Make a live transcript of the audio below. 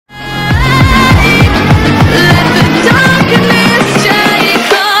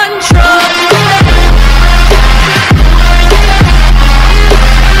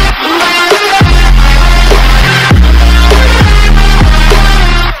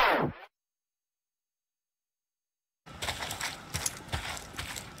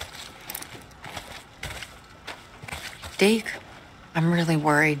Deke, I'm really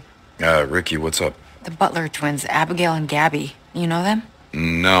worried. Ricky, what's up? The Butler twins, Abigail and Gabby. You know them?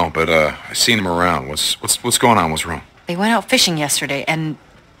 No, but, I seen them around. What's going on? What's wrong? They went out fishing yesterday, and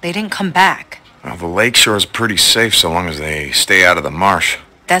they didn't come back. Well, the lakeshore is pretty safe so long as they stay out of the marsh.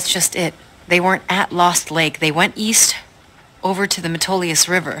 That's just it. They weren't at Lost Lake. They went east, over to the Metolius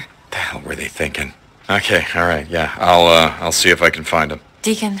River. The hell were they thinking? Okay, alright, yeah. I'll see if I can find them.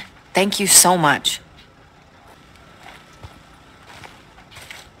 Deacon, thank you so much.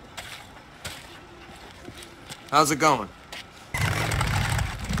 How's it going?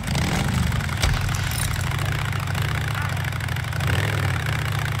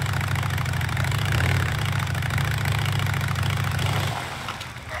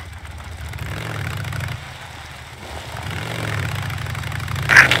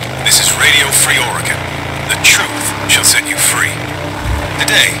 This is Radio Free Oregon. The truth shall set you free.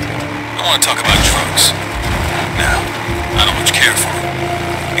 Today, I want to talk about drugs. Now, I don't much care for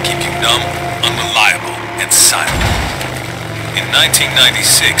them. They keep you numb, unreliable, and silent. In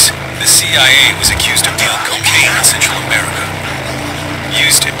 1996, the CIA was accused of dealing cocaine in Central America.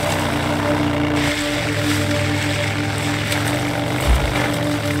 Used it.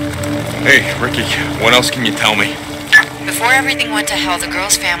 Hey, Ricky, what else can you tell me? Before everything went to hell, the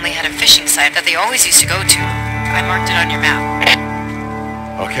girl's family had a fishing site that they always used to go to. I marked it on your map.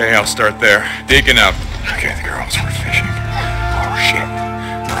 Okay, I'll start there. Digging up. Okay, the girls were fishing. Oh, shit.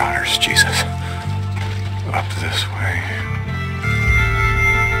 Marauders, Jesus. Up this way.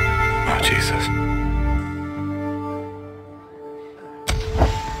 Oh, Jesus.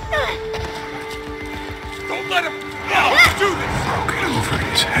 Don't let him do this! Broke it over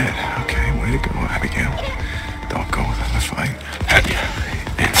his head. Okay, way to go, Abigail. Don't go without the fight. And here.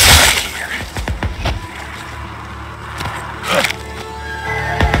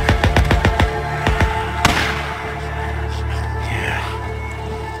 Yeah.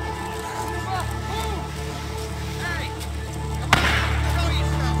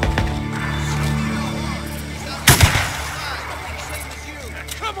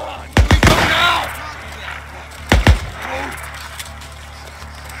 Come on! Here we go now!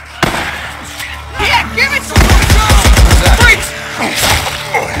 Yeah, give it some Freaks!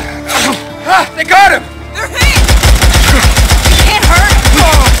 They got him! They're hit! You can't hurt him!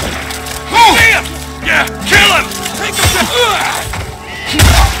 See him! Yeah, kill him! Take him down!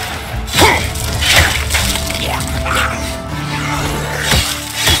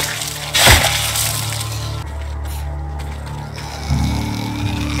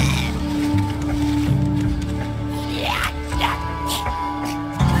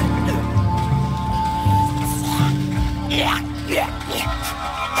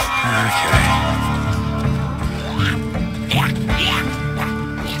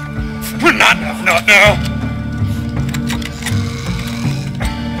 Not now!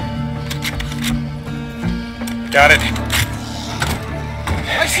 Got it.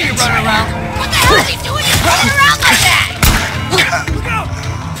 I see you running around. What the hell is he doing? He's running around like that! Look out!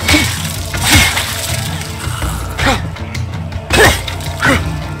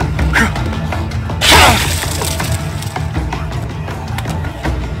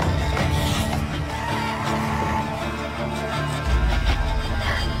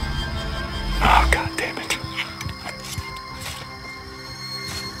 Oh, God damn it.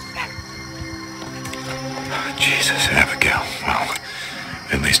 Oh, Jesus, Abigail. Well,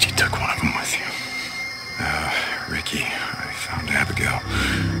 at least you took one of them with you. Ricky, I found Abigail.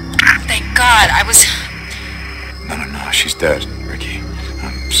 Thank God, I was... No, she's dead, Ricky.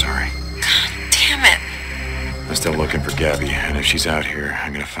 I'm sorry. God damn it. I'm still looking for Gabby, and if she's out here,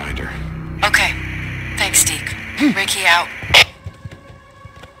 I'm gonna find her. Okay. Thanks, Deke. Ricky out.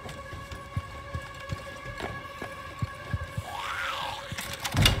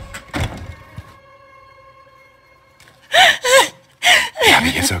 Gabby,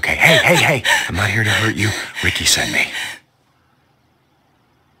 it's okay. Hey. I'm not here to hurt you. Ricky sent me.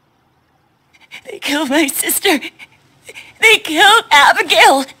 They killed my sister. They killed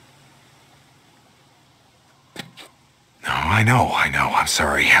Abigail. No, I know. I'm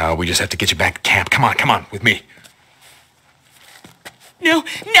sorry. We just have to get you back to camp. Come on, with me. No.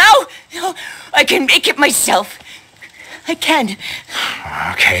 I can make it myself. I can.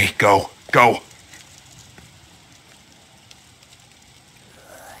 Okay, go.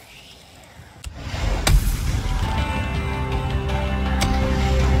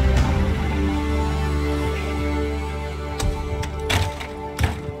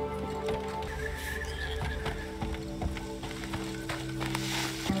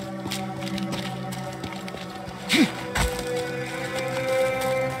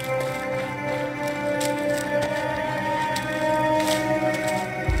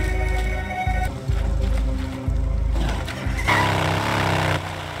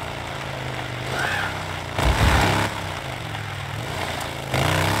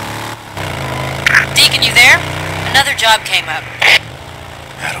 job came up.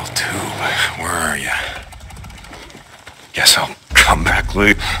 That'll do. Where are you? Guess I'll come back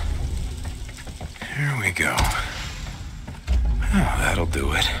late. Here we go. Oh, that'll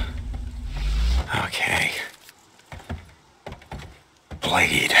do it. Okay.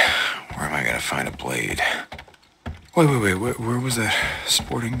 Blade. Where am I gonna find a blade? Wait. Where was that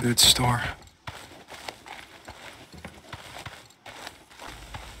sporting goods store?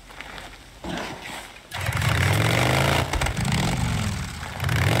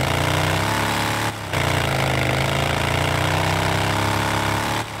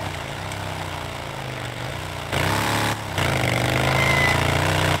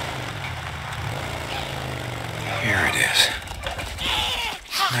 Here it is.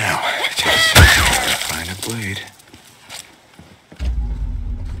 Now, just gotta find a blade.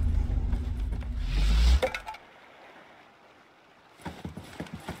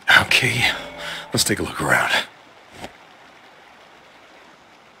 Okay, let's take a look around.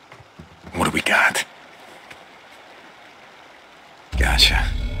 What do we got? Gotcha.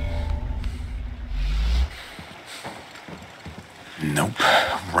 Nope,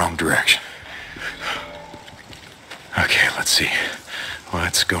 wrong direction. Okay, let's see.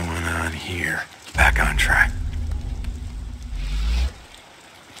 What's going on here? Back on track.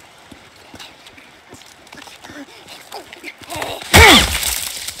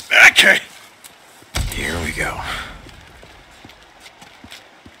 Okay. Here we go.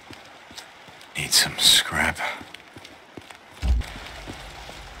 Need some scrap.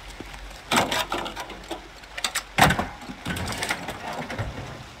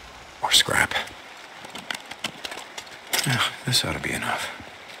 More scrap. Oh, this ought to be enough.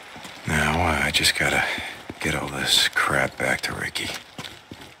 Now, I just gotta get all this crap back to Ricky.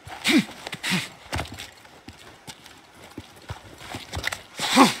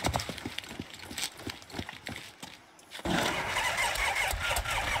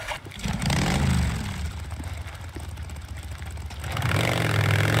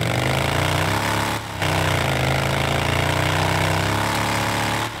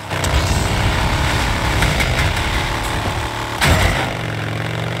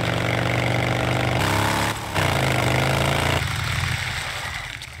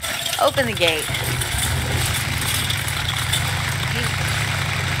 Open the gate.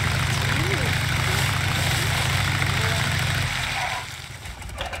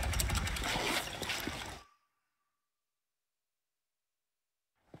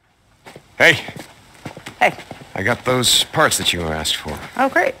 Hey, Hey. I got those parts that you asked for. Oh,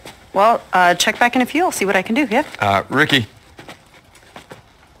 great. Well, check back in a few. I'll see what I can do, yeah? Ricky.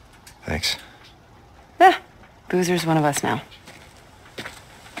 Thanks. Yeah. Boozer's one of us now.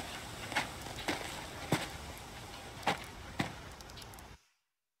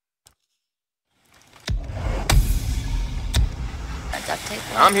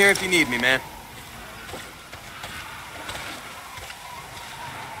 I'm here if you need me, man.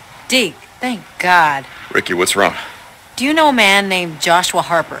 Deke, thank God. Ricky, what's wrong? Do you know a man named Joshua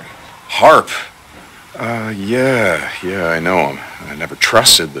Harper? Harp. Yeah, I know him. I never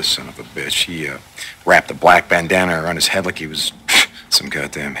trusted this son of a bitch. He, wrapped a black bandana around his head like he was some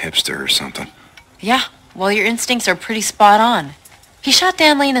goddamn hipster or something. Yeah, well, your instincts are pretty spot on. He shot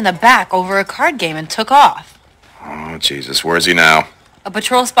Dan Lane in the back over a card game and took off. Oh, Jesus, where's he now? A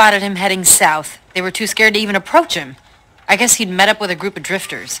patrol spotted him heading south. They were too scared to even approach him. I guess he'd met up with a group of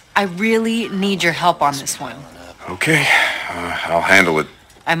drifters. I really need your help on this one. Okay, I'll handle it.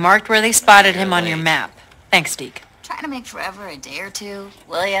 I marked where they spotted him on your map. Thanks, Deke. Try to make forever a day or two,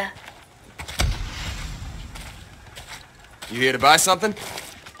 will ya? You here to buy something?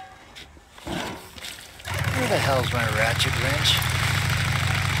 Where the hell's my ratchet wrench?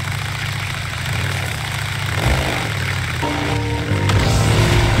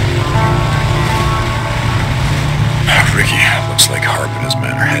 Ricky, looks like Harp and his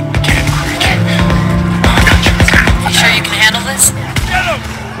men are heading to Camp Creek. You sure you can handle this?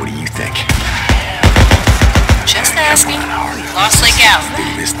 What do you think? Just asking. Lost Lake out. Do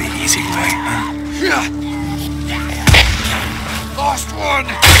this the easy way, huh? Lost one!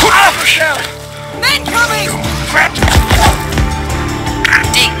 Men coming!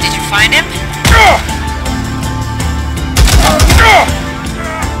 Deke, did you find him?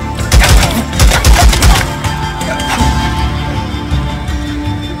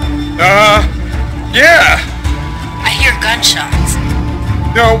 Yeah. I hear gunshots.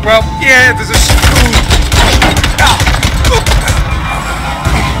 No, well, yeah, there's a...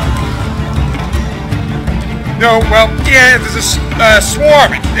 No, well, yeah, there's a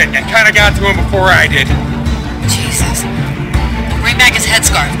swarm. It kind of got to him before I did. Jesus. Bring back his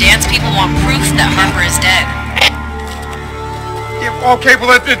headscarf. Dan's people want proof that Harper is dead. Okay,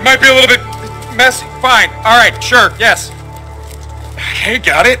 well, it might be a little bit messy. Fine. All right, sure, yes. Okay,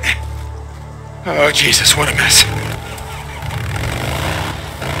 got it. Oh, Jesus, what a mess.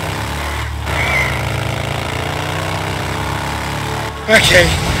 Okay,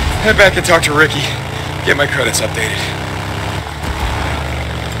 head back and talk to Ricky. Get my credits updated.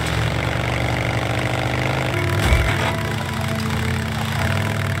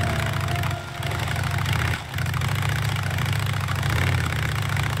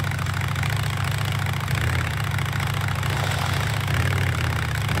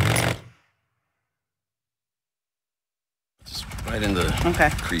 Right in the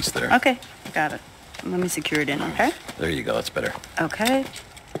crease there. Okay, got it. Let me secure it in, okay? There you go, that's better. Okay.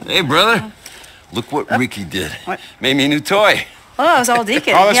 Hey, brother. Look what Ricky did. What? Made me a new toy. Oh, I was all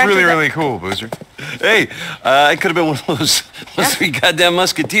deacon. Oh, that's really cool, Boozer. Hey, I could have been one of those three goddamn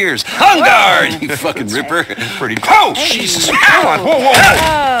musketeers. On guard, you fucking ripper. Pretty cool. Oh, Hey. Jesus. Whoa.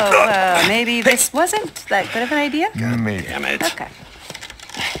 Oh, maybe this wasn't that good of an idea? Maybe. Damn it. Okay.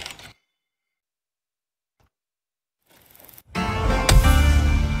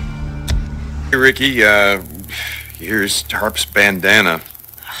 Hey, Ricky, here's Harp's bandana.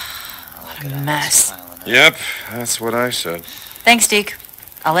 What a mess. Yep, that's what I said. Thanks, Deke.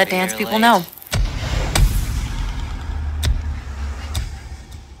 I'll let dance people know.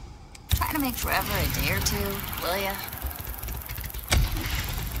 Try to make forever a day or two, will ya?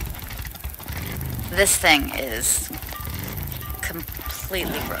 This thing is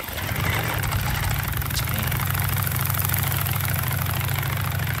completely broken.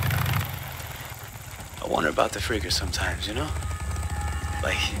 I wonder about the freakers sometimes, you know?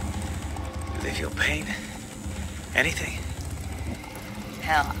 Like, do they feel pain? Anything?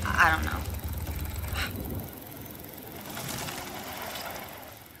 Hell, I don't know.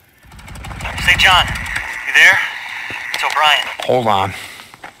 Say, John, you there? It's O'Brien. Hold on.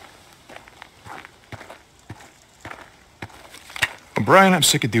 Brian, I'm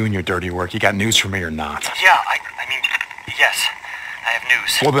sick of doing your dirty work. You got news for me or not? Yeah, I mean, yes, I have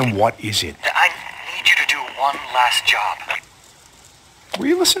news. Well, then what is it? I need you to do one last job. Were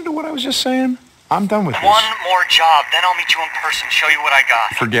you listening to what I was just saying? I'm done with this. One more job, then I'll meet you in person, show you what I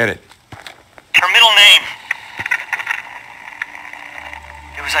got. Forget it. Her middle name.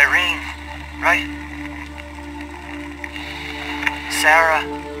 It was Irene, right? Sarah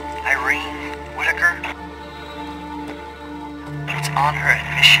Irene Whitaker. It's on her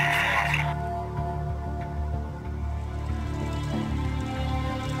admission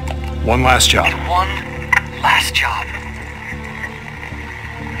form. One last job. And one last job.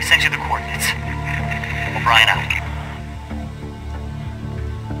 I sent you the coordinates. O'Brien out.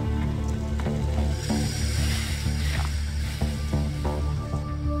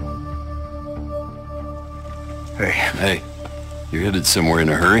 Hey, you headed somewhere in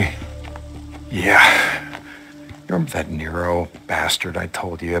a hurry? Yeah. You remember that Nero bastard I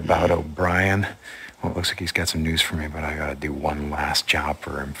told you about, O'Brien? Well, it looks like he's got some news for me, but I gotta do one last job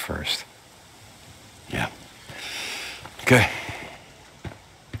for him first. Yeah. Okay.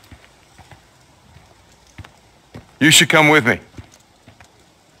 You should come with me.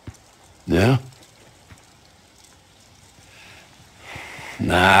 Yeah?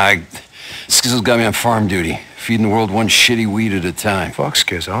 Nah, Skizzle's got me on farm duty, feeding the world one shitty weed at a time. Fuck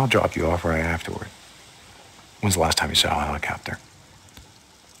Skizzle, I'll drop you off right afterward. When's the last time you saw a helicopter?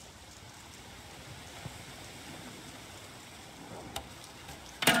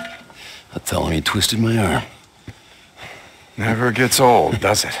 I'll tell him he twisted my arm. Never gets old,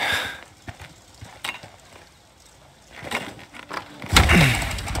 does it?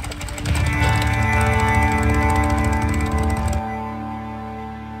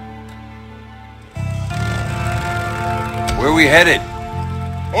 Where are we headed?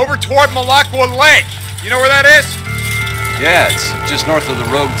 Over toward Malacqua Lake. You know where that is? Yeah, it's just north of the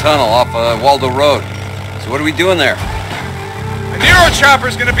Rogue Tunnel off Waldo Road. So what are we doing there? The Nero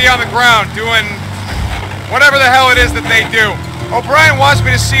chopper's gonna be on the ground doing whatever the hell it is that they do. O'Brien wants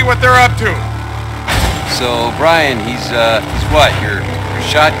me to see what they're up to. So, Brian, he's what? Your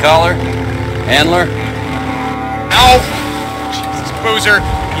shot caller? Handler? No! Jesus, Boozer,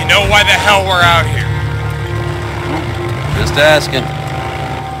 you know why the hell we're out here. Just asking.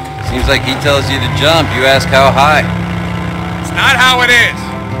 Seems like he tells you to jump, you ask how high. It's not how it is.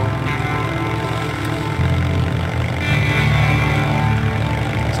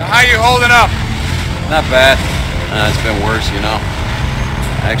 So how you holding up? Not bad. It's been worse, you know.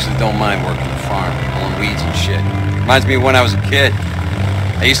 I actually don't mind working the farm, pulling weeds and shit. Reminds me of when I was a kid.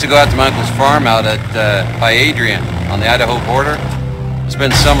 I used to go out to my uncle's farm out at by Adrian on the Idaho border.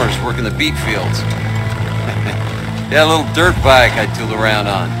 Spend summers working the beet fields. Yeah, a little dirt bike I tooled around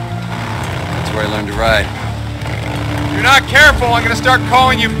on. That's where I learned to ride. If you're not careful, I'm gonna start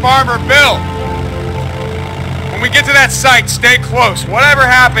calling you Farmer Bill. When we get to that site, stay close. Whatever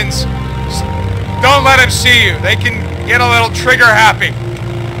happens, don't let them see you. They can get a little trigger happy.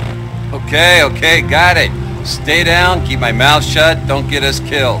 Okay, got it. Stay down, keep my mouth shut, don't get us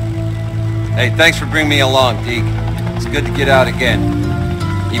killed. Hey, thanks for bringing me along, Deke. It's good to get out again.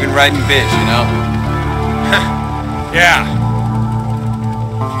 Even riding bitch, you know? Yeah.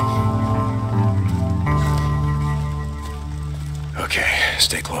 Okay,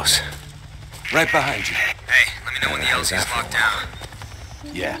 stay close. Right behind you. Hey, let me know when the LZ's locked down.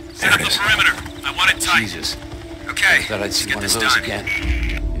 Yeah. Set up the perimeter. I want it tight. Jesus. Okay, I thought I'd see get one of this those done. again.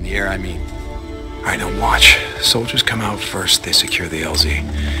 In the air, I mean. All right, now watch. Soldiers come out first, they secure the LZ.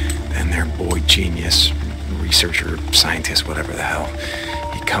 Then their boy genius, researcher, scientist, whatever the hell,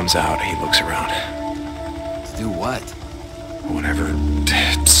 he comes out, he looks around. To do what? Whatever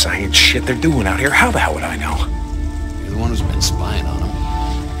science shit they're doing out here, how the hell would I know? You're the one who's been spying on them.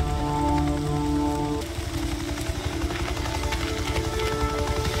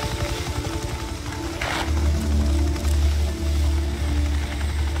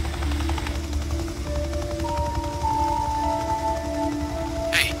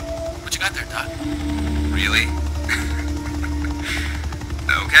 Really?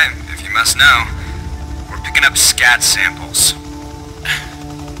 Okay, if you must know, we're picking up scat samples.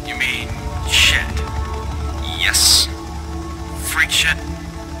 You mean shit? Yes. Freak shit?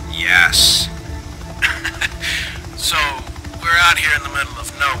 Yes. So, we're out here in the middle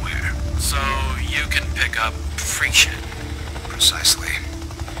of nowhere, so you can pick up freak shit. Precisely.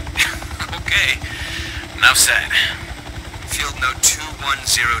 Okay, enough said. Field note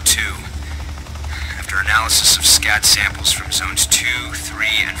 2102. After analysis of scat samples from zones 2,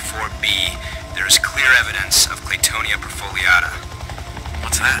 3, and 4B, there is clear evidence of Claytonia perfoliata.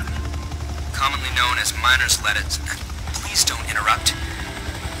 What's that? Commonly known as miner's lettuce. Please don't interrupt.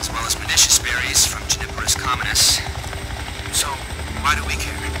 As well as pernicious berries from Juniperus communis. So, why do we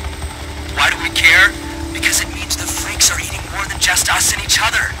care? Why do we care? Because it means the freaks are eating more than just us and each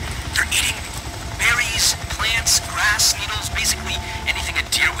other. They're eating berries, plants, grass, needles, basically anything a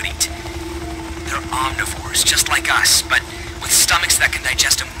deer would eat. They're omnivores, just like us, but with stomachs that can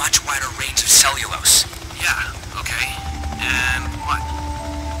digest a much wider range of cellulose. Yeah, okay. And what?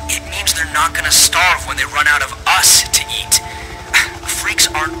 It means they're not gonna starve when they run out of us to eat. Freaks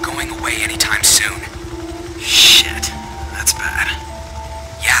aren't going away anytime soon. Shit, that's bad.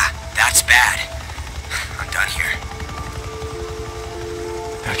 Yeah, that's bad. I'm done here.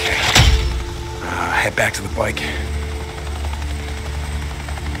 Okay. Head back to the bike.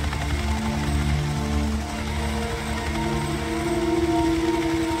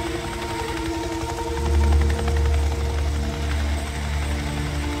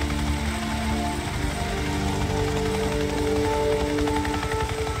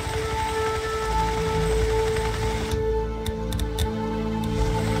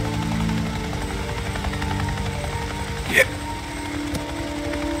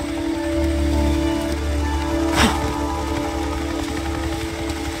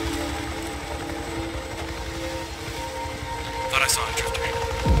 Thought I saw a drifter.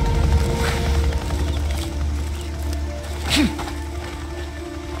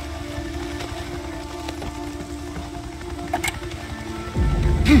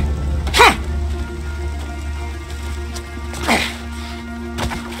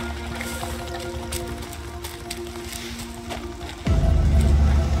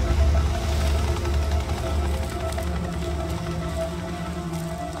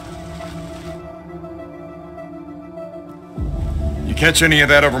 Catch any of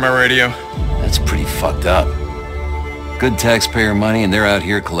that over my radio? That's pretty fucked up. Good taxpayer money and they're out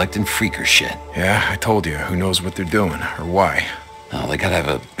here collecting freaker shit. Yeah, I told you. Who knows what they're doing, or why. Oh, they gotta have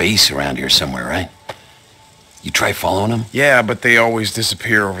a base around here somewhere, right? You try following them? Yeah, but they always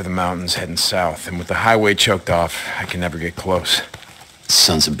disappear over the mountains heading south, and with the highway choked off, I can never get close.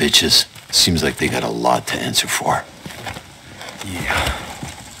 Sons of bitches. Seems like they got a lot to answer for. Yeah.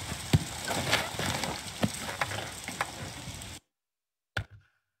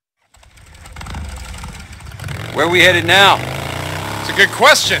 Where are we headed now? It's a good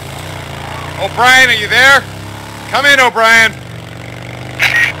question. O'Brien, are you there? Come in, O'Brien.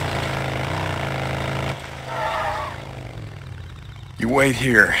 You wait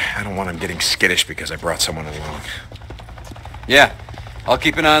here. I don't want him getting skittish because I brought someone along. Yeah, I'll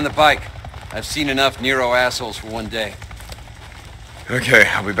keep an eye on the bike. I've seen enough Nero assholes for one day. Okay,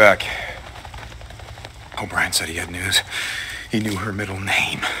 I'll be back. O'Brien said he had news. He knew her middle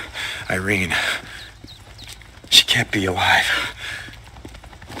name. Irene. She can't be alive.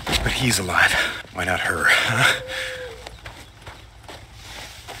 But he's alive. Why not her, huh?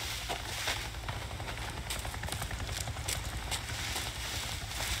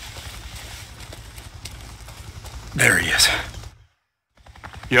 There he is.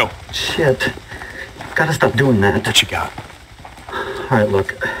 Yo. Shit. Gotta stop doing that. What you got? Alright,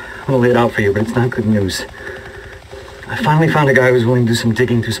 look. I'm gonna lay it out for you, but it's not good news. I finally found a guy who was willing to do some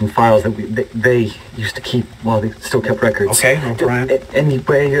digging through some files that they used to keep while they still kept records. Okay, O'Brien.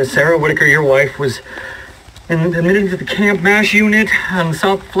 Anyway, Sarah Whitaker, your wife, was admitted to the Camp MASH unit on the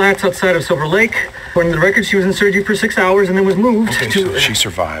South Flats outside of Silver Lake. According to the records, she was in surgery for 6 hours and then was moved to... So she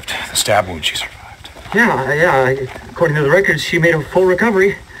survived. The stab wound, she survived. Yeah. According to the records, she made a full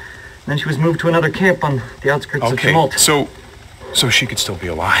recovery. Then she was moved to another camp on the outskirts of Tumult. So she could still be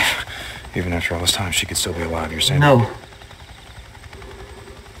alive. Even after all this time, she could still be alive, you're saying? No.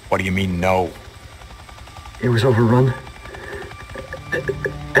 What do you mean, no? It was overrun.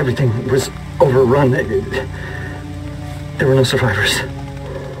 Everything was overrun. There were no survivors.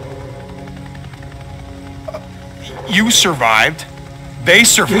 You survived. They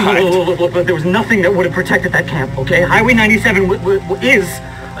survived. Look, there was nothing that would have protected that camp, okay? Highway 97 is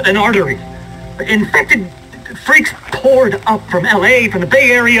an artery. Infected freaks poured up from LA, from the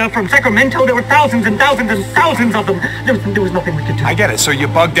Bay Area, from Sacramento. There were thousands and thousands and thousands of them. There was nothing we could do. I get it. So you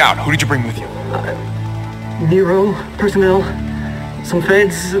bugged out. Who did you bring with you? Nero personnel, some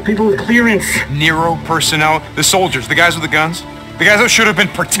feds, people with clearance. Nero personnel? The soldiers, the guys with the guns? The guys that should have been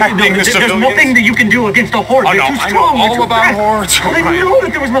protecting the civilians? There's nothing that you can do against a horde. Oh, They're no, too I strong. know all about hordes. I know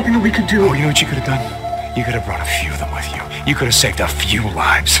that there was nothing that we could do. Oh, you know what you could have done? You could have brought a few of them with you. You could have saved a few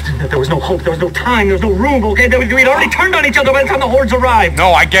lives. There was no hope, there was no time, there was no room, okay? We'd already turned on each other by the time the hordes arrived.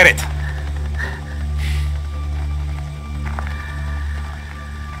 No, I get it.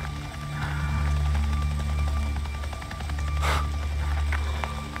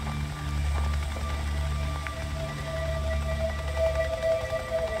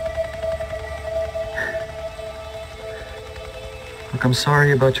 Look, I'm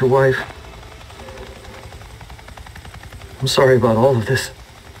sorry about your wife. I'm sorry about all of this.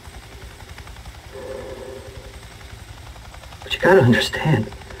 But you gotta understand,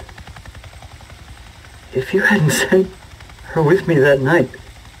 if you hadn't sent her with me that night,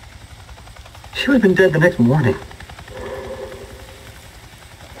 she would have been dead the next morning.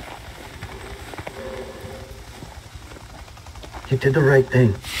 You did the right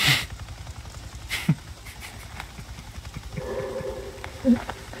thing.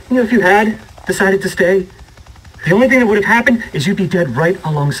 You know, if you had decided to stay, the only thing that would have happened is you'd be dead right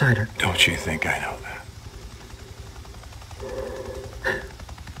alongside her. Don't you think I know that?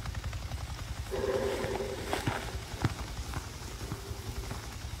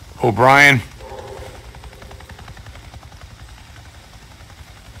 O'Brien.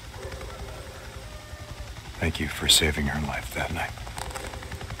 Thank you for saving her life that night.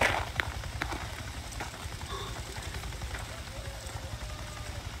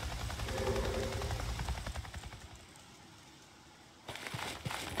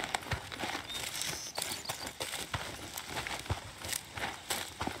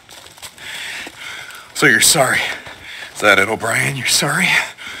 So you're sorry. Is that it, O'Brien? You're sorry?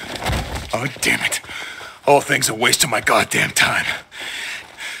 Oh, damn it. Whole thing's a waste of my goddamn time.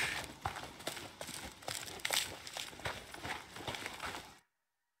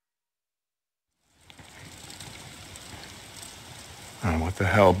 Oh, what the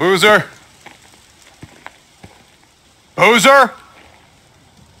hell? Boozer? Boozer?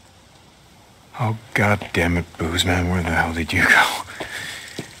 Oh, god damn it, Booze Man, where the hell did you go?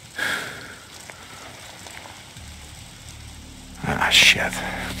 Ah, shit.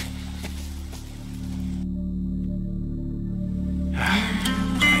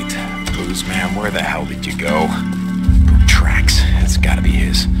 Right. Booze Man, where the hell did you go? Boot tracks. It's gotta be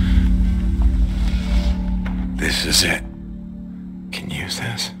his. This is it. Can you use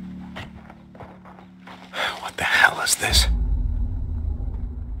this? What the hell is this?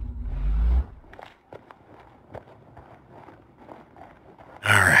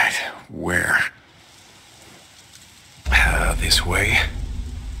 Alright, where? This way.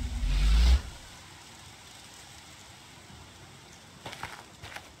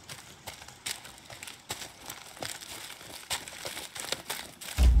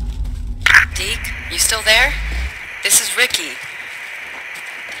 Deke, you still there? This is Ricky.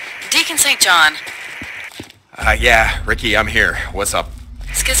 Deacon St. John. Yeah, Ricky, I'm here. What's up?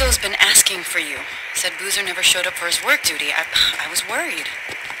 Skizzo's been asking for you. Said Boozer never showed up for his work duty. I was worried.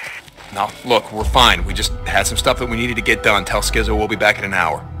 No, look, we're fine. We just had some stuff that we needed to get done. Tell Skizzo we'll be back in an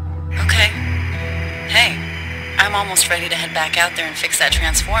hour. Okay. Hey, I'm almost ready to head back out there and fix that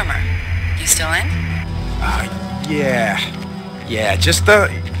transformer. You still in? Yeah. Yeah, just,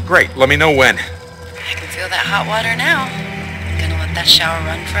 great. Let me know when. I can feel that hot water now. I'm gonna let that shower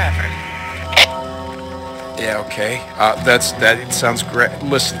run forever. Yeah, okay. That sounds great.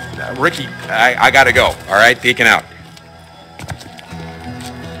 Listen, Ricky, I gotta go, all right? Peeking out.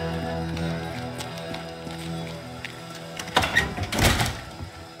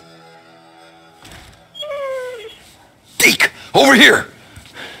 Deke, over here!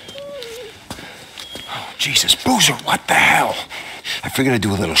 Oh, Jesus, Boozer, what the hell? I figured I'd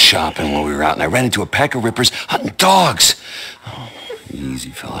do a little shopping while we were out, and I ran into a pack of rippers hunting dogs. Oh,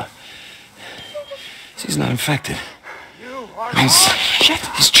 easy, fella. He's not infected.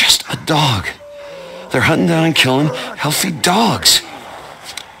 He's just a dog. They're hunting down and killing healthy dogs.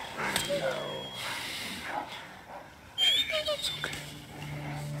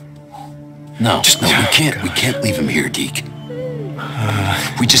 No, we can't leave him here, Deke.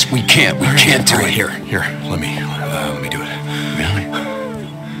 We can't do it. Here, let me do it. Really?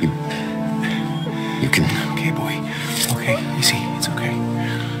 You can... Okay, boy. Okay, easy, it's okay.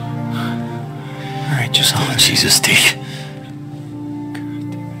 All right, just... Oh, Jesus, Deke.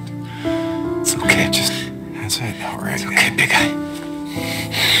 It's okay, just... That's it, all right. It's okay, big guy.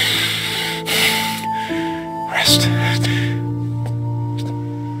 Rest.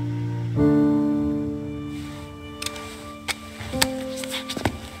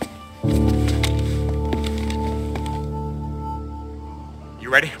 You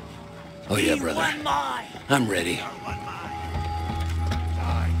ready? Oh, yeah, brother. I'm ready.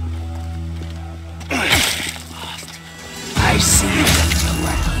 I see him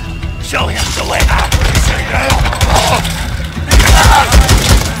around. Show him the way out.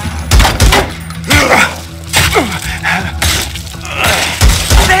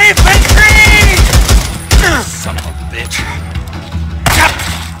 Save the tree! Son of a bitch.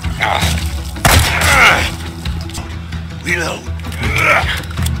 Reload.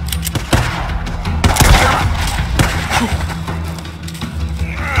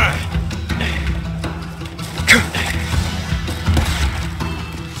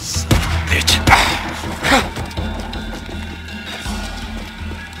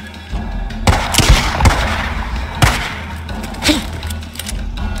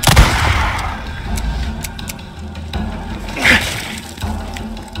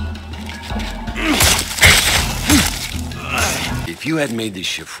 If you hadn't made this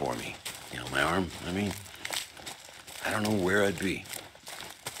shit for me, you know, my arm, I mean, I don't know where I'd be.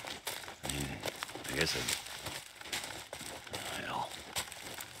 I mean, I guess well,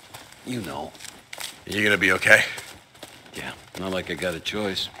 you know. You gonna be okay? Yeah, not like I got a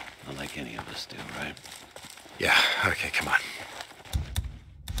choice. Not like any of us do, right? Yeah, okay, come on.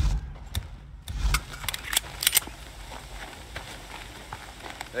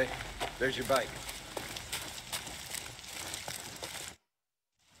 Hey, there's your bike.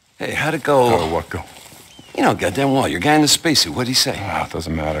 Hey, how'd it go? Oh, what go? You know, goddamn well, your guy in the spacesuit, what'd he say? Oh, it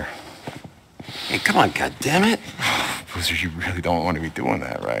doesn't matter. Hey, come on, goddammit. Boozer, you really don't want to be doing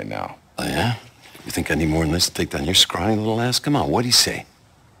that right now. Oh, yeah? You think I need more than this to take down your scrawny little ass? Come on, what'd he say?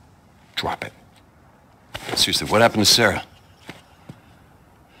 Drop it. Seriously, what happened to Sarah?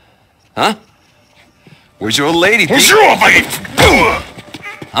 Huh? Where's your old lady? Where's your old lady?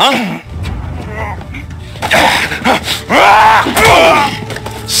 Huh?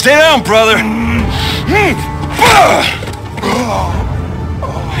 Stay down, brother.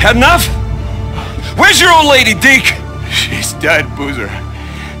 Had enough? Where's your old lady, Deke? She's dead, Boozer.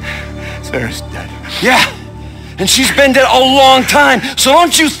 Sarah's dead. Yeah, and she's been dead a long time, so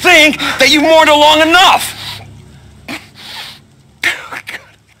don't you think that you mourned her long enough?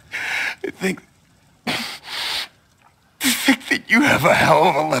 I think that you have a hell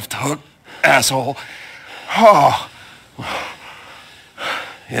of a left hook, asshole. Oh.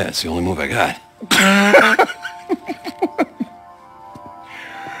 Yeah, it's the only move I got.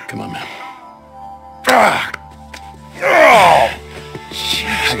 Come on, man.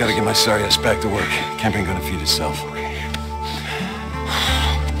 I gotta get my sorry ass back to work. Camp ain't gonna feed itself.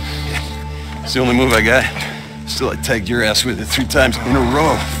 It's the only move I got. Still, I tagged your ass with it 3 times in a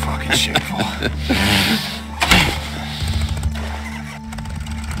row. Fucking shameful.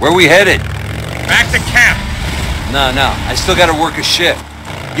 Where we headed? Back to camp. No. I still gotta work a shift.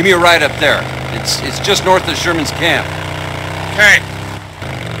 Give me a ride up there. It's just north of Sherman's camp. Okay.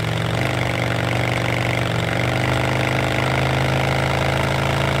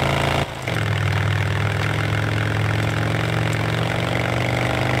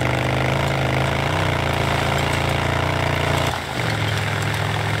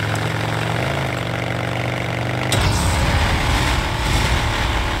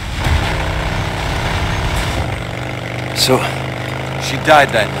 So? She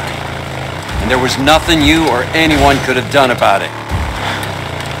died that night. And there was nothing you or anyone could have done about it.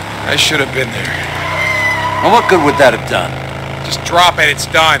 I should have been there. And what good would that have done? Just drop it, it's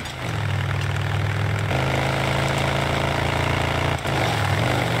done.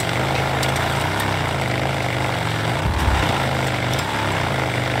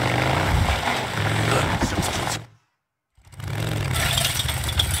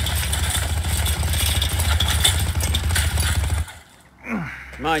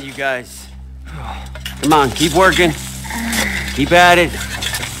 Come on, you guys. Come on, keep working. Keep at it.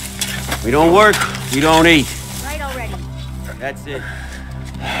 We don't work, we don't eat. Right already. That's it.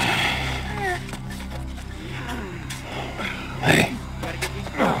 Hey.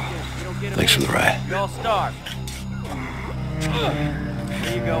 Thanks for the ride. We all starve.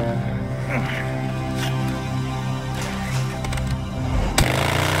 There you go.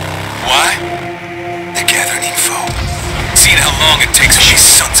 Why? They're gathering info. Seeing how long it takes for these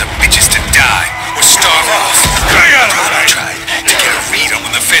sons of bitches to die or starve off. Probably tried to get a read on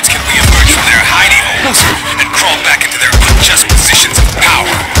when the feds can reemerge from their hidey holes and crawl back into their unjust positions of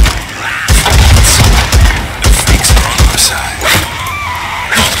power. So, the freaks are on our side.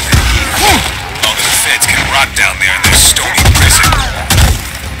 Longer than here. Longer the feds can rot down there in their stony prison.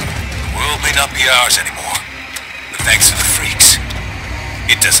 The world may not be ours anymore, but thanks to the freaks,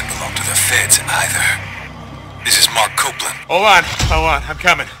 it doesn't belong to the feds either. This is Mark Copeland. Hold on, I'm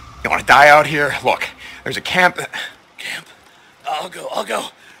coming. You wanna die out here? Look, there's a camp. Camp? I'll go.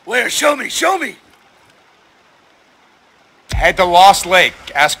 Where? Show me! Head to Lost Lake.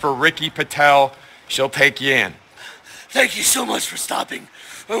 Ask for Ricky Patel. She'll take you in. Thank you so much for stopping.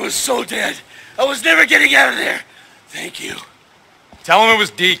 I was so dead. I was never getting out of there. Thank you. Tell them it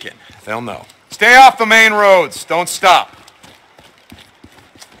was Deacon. They'll know. Stay off the main roads. Don't stop.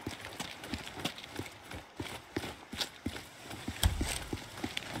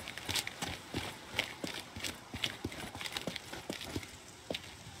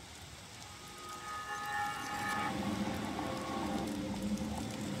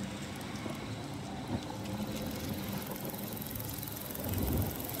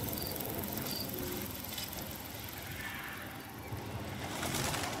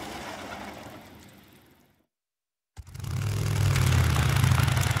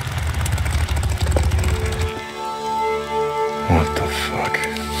 What the fuck?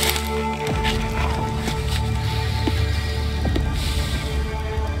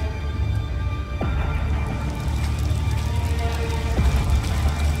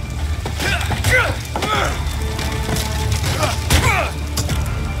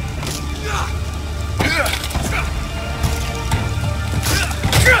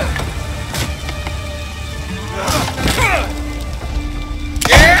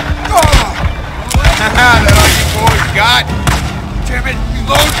 That all you boys got? Damn it!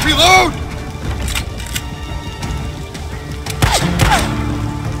 Reload!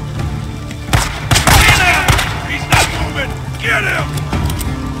 He's not moving! Get him!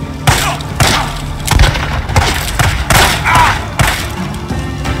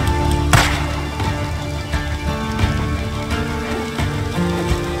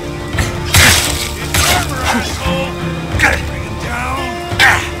 Bring him down!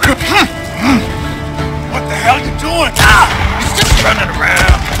 What the hell you doing? He's just running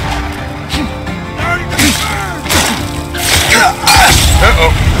around.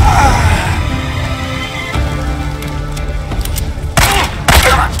 Uh-oh.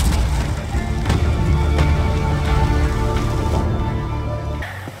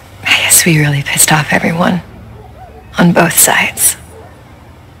 I guess we really pissed off everyone. On both sides.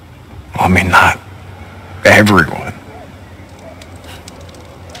 Well, I mean, not everyone.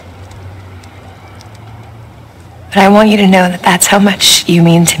 But I want you to know that that's how much you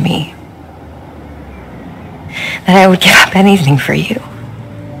mean to me. That I would give up anything for you.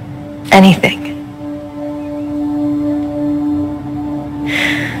 Anything.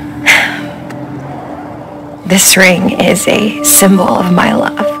 This ring is a symbol of my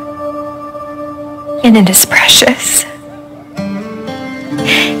love. And it is precious.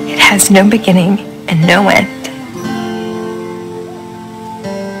 It has no beginning and no end.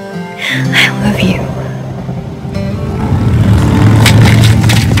 I love you.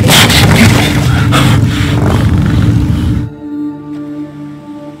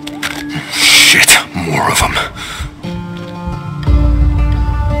 Shit, more of them.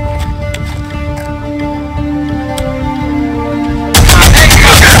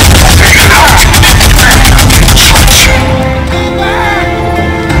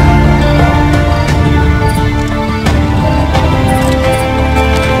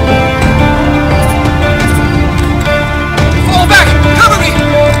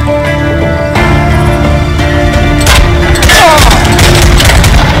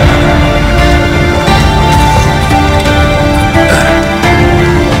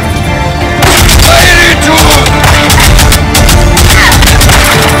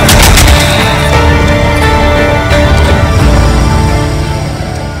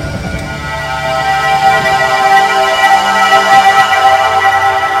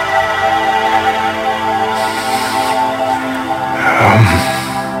 come.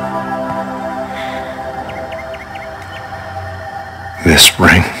 This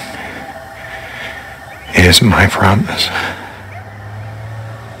ring is my promise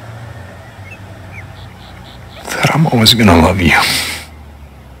that I'm always gonna love you.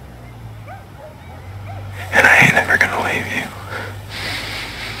 And I ain't never gonna leave you.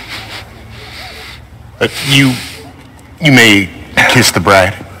 You may kiss the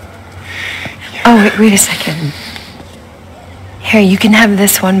bride. Oh, wait a second. Here, you can have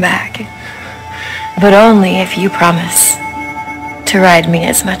this one back. But only if you promise to ride me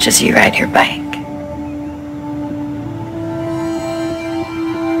as much as you ride your bike.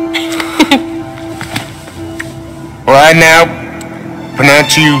 Well, I now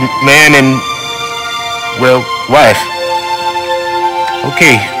pronounce you man and, well, wife.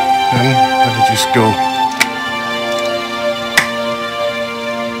 Okay, let me just go.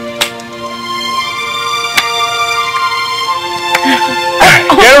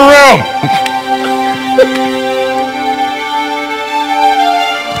 Get a room!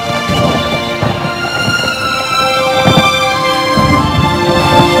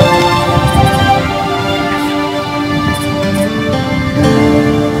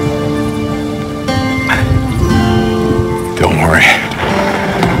 Don't worry.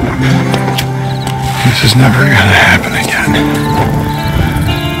 This is never gonna happen again.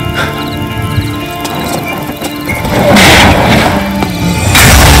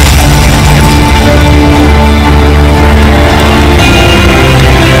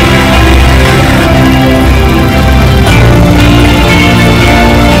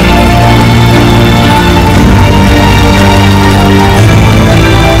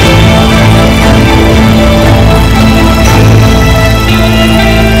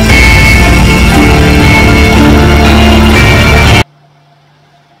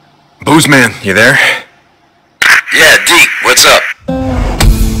 Man, you there? Yeah, Deke, what's up?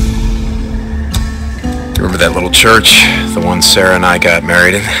 You remember that little church? The one Sarah and I got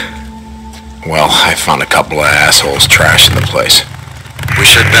married in? Well, I found a couple of assholes trashing the place.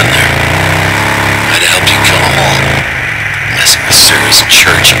 Wish I'd been there. I'd have helped you kill them all. Messing with Sarah's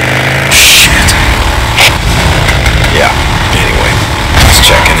church. Shit. Yeah, anyway, just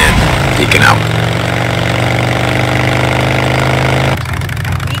checking in, peeking out.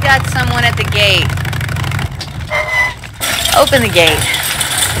 Got someone at the gate. Open the gate.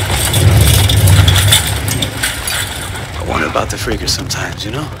 I wonder about the freakers sometimes,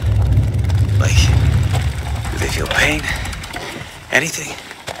 you know? Like, do they feel pain? Anything?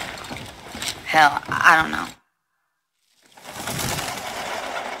 Hell, I don't know.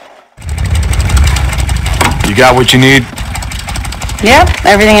 You got what you need? Yep,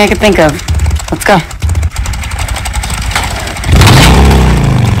 everything I could think of. Let's go.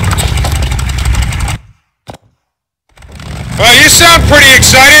 You sound pretty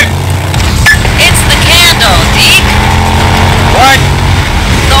excited. It's the candle, Deke. What?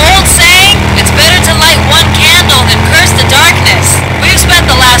 The old saying, it's better to light one candle than curse the darkness. We've spent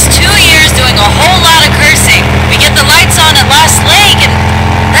the last 2 years doing a whole lot of cursing. We get the lights on at Lost Lake, and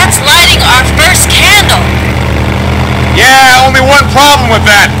that's lighting our first candle. Yeah, only one problem with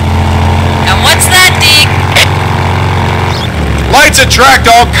that. And what's that, Deke? Lights attract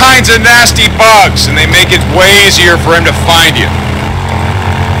all kinds of nasty bugs, and they make it way easier for him to find you.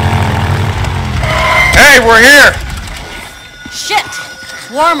 Hey, we're here! Shit!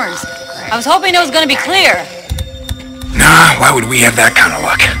 Swarmers. I was hoping it was gonna be clear. Nah, why would we have that kind of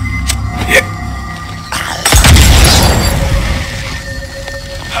luck? Yeah.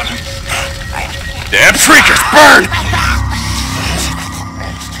 Damn freakers, burn!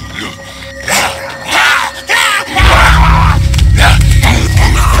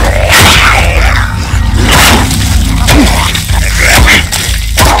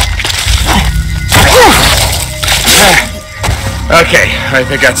 Okay, I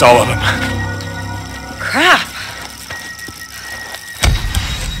think that's all of them. Crap.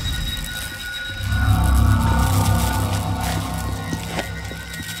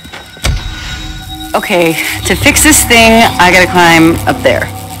 Okay, to fix this thing, I gotta climb up there.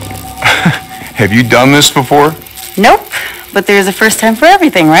 Have you done this before? Nope, but there's a first time for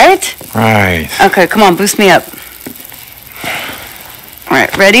everything, right? Right. Okay, come on, boost me up. All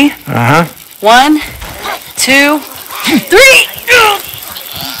right, ready? Uh-huh. 1, 2, 3!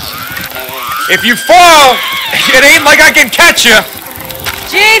 If you fall, it ain't like I can catch you.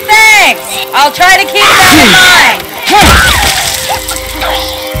 Gee, thanks! I'll try to keep that in mind.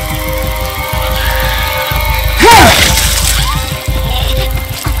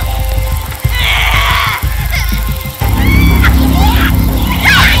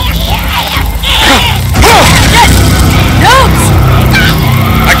 Notes!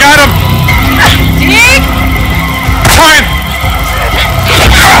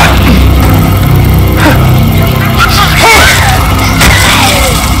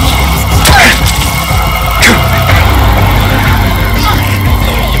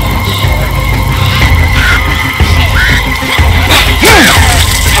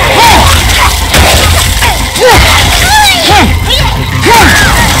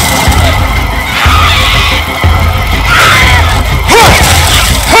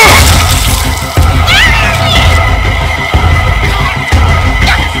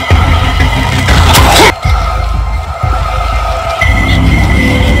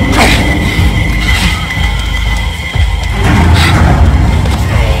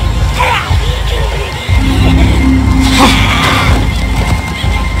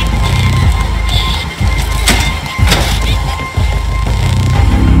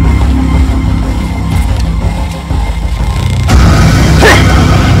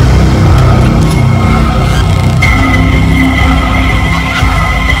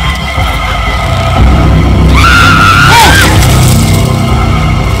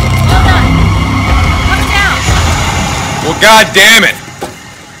 God damn it!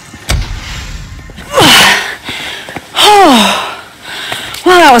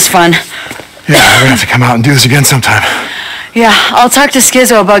 Well, that was fun. Yeah, we're gonna have to come out and do this again sometime. Yeah, I'll talk to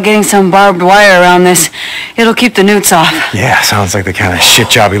Skizzo about getting some barbed wire around this. It'll keep the newts off. Yeah, sounds like the kind of shit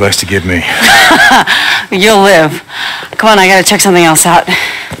job he likes to give me. You'll live. Come on, I gotta check something else out.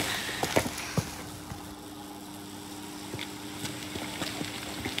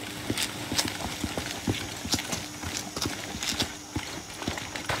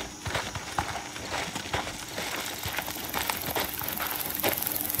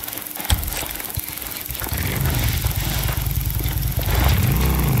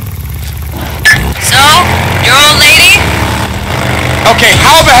 Okay,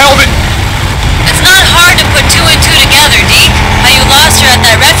 how the hell did... It's not hard to put two and two together, Deke. How you lost her at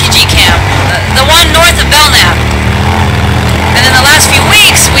that refugee camp. The one north of Belknap. And in the last few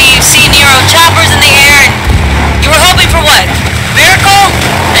weeks, we've seen Nero choppers in the air, and you were hoping for what? Miracle?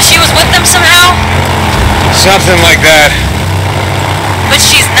 That she was with them somehow? Something like that. But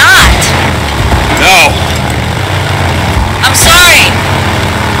she's not. No. I'm sorry.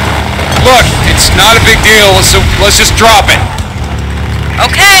 Look, it's not a big deal, so let's just drop it.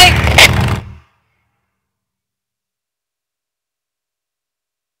 Okay.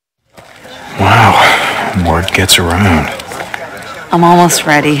 Wow, word gets around. I'm almost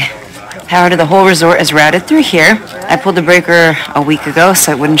ready. Power to the whole resort is routed through here. I pulled the breaker a week ago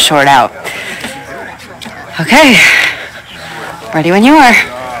so it wouldn't short out. Okay. Ready when you are.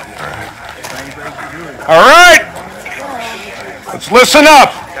 All right. Let's listen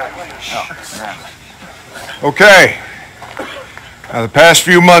up. Okay. Now, the past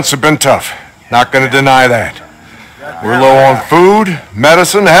few months have been tough. Not going to deny that. We're low on food,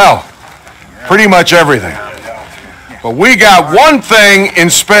 medicine, hell, pretty much everything. But we got one thing in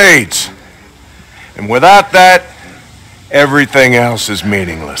spades. And without that, everything else is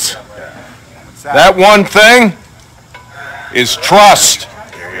meaningless. That one thing is trust.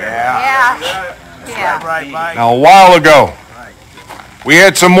 Now, a while ago, we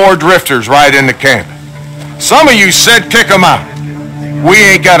had some more drifters right into camp. Some of you said kick them out. We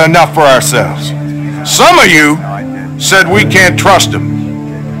ain't got enough for ourselves. Some of you said we can't trust them.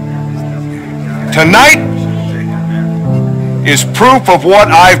 Tonight is proof of what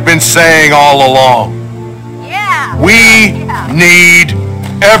I've been saying all along. We need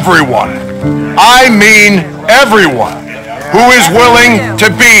everyone. I mean everyone who is willing to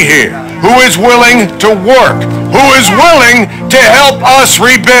be here, who is willing to work, who is willing to help us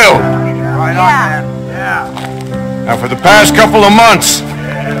rebuild. Now, for the past couple of months,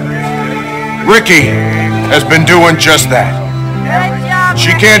 Ricky has been doing just that.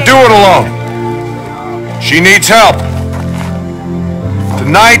 She can't do it alone. She needs help.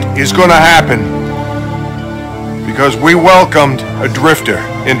 Tonight is going to happen because we welcomed a drifter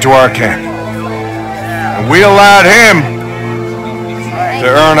into our camp. And we allowed him to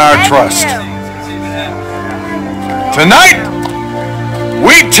earn our trust. Tonight,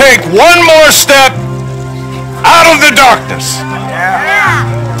 we take one more step out of the darkness.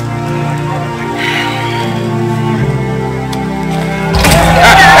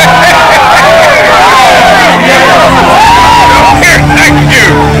 Thank you.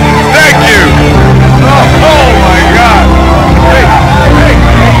 Thank you. Oh my God. Hey, hey.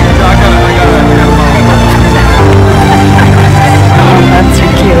 That's so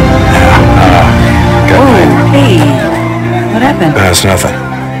cute. Oh, hey. What happened? That's nothing.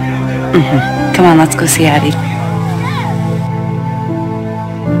 Come on, let's go see Addie.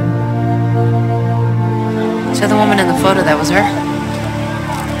 So the woman in the photo, that was her?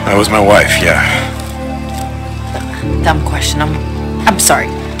 That was my wife, yeah. Dumb question. I'm sorry,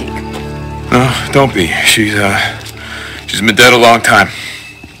 Deke. No, don't be. She's been dead a long time.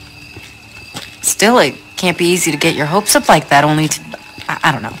 Still, it can't be easy to get your hopes up like that, only to...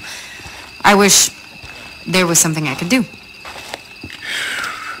 I don't know. I wish there was something I could do.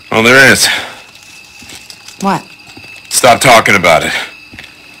 Well, there is. What? Stop talking about it.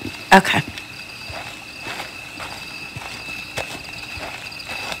 Okay.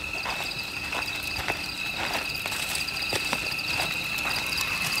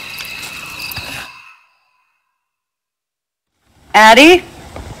 Addie?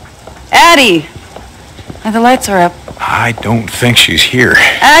 Addie! The lights are up. I don't think she's here.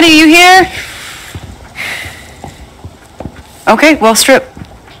 Addie, you here? Okay, well, strip.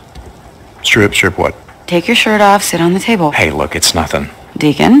 Strip what? Take your shirt off, sit on the table. Hey, look, it's nothing.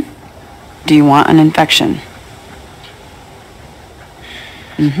 Deacon, do you want an infection?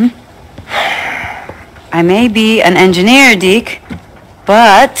 I may be an engineer, Deke,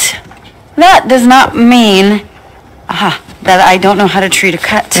 but that does not mean... Aha. that I don't know how to treat a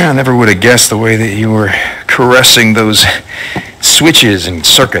cut. Yeah, I never would have guessed the way that you were caressing those switches and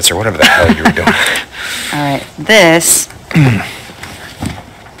circuits or whatever the hell you were doing. All right, this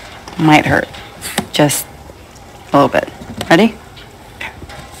might hurt. Just a little bit. Ready?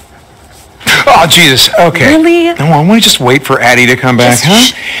 Oh, Jesus. Okay. Really? No, I want to just wait for Addie to come back, huh?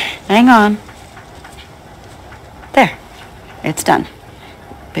 Shh. Hang on. There. It's done.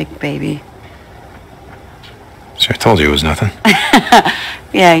 Big baby. So I told you it was nothing.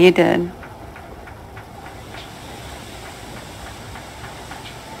 Yeah, you did.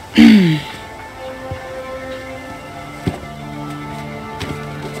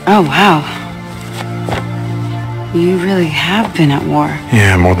 Oh, wow. You really have been at war.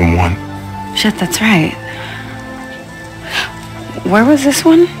 Yeah, more than one. Shit, that's right. Where was this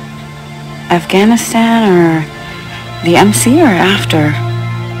one? Afghanistan or the MC or after?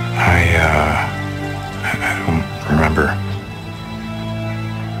 I don't remember.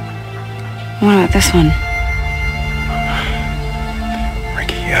 What about this one?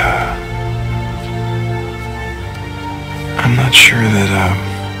 Ricky, I'm not sure that,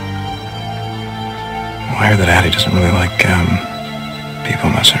 well, I hear that Addie doesn't really like, people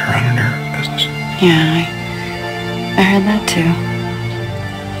messing around in her business. Yeah, I heard that too.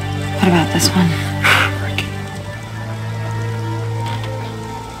 What about this one? Ricky.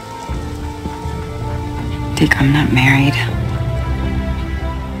 Dick, I'm not married.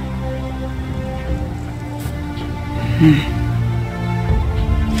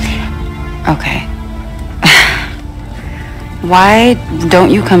 Okay. Why don't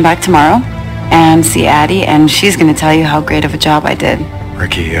you come back tomorrow and see Addie, and she's gonna tell you how great of a job I did.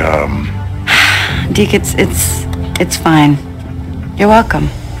 Ricky, Deke, it's fine. You're welcome.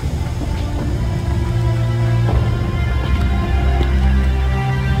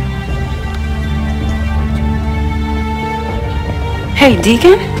 Hey,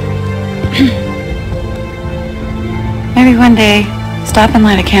 Deacon? Maybe one day, stop and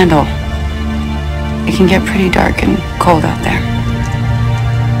light a candle. It can get pretty dark and cold out there.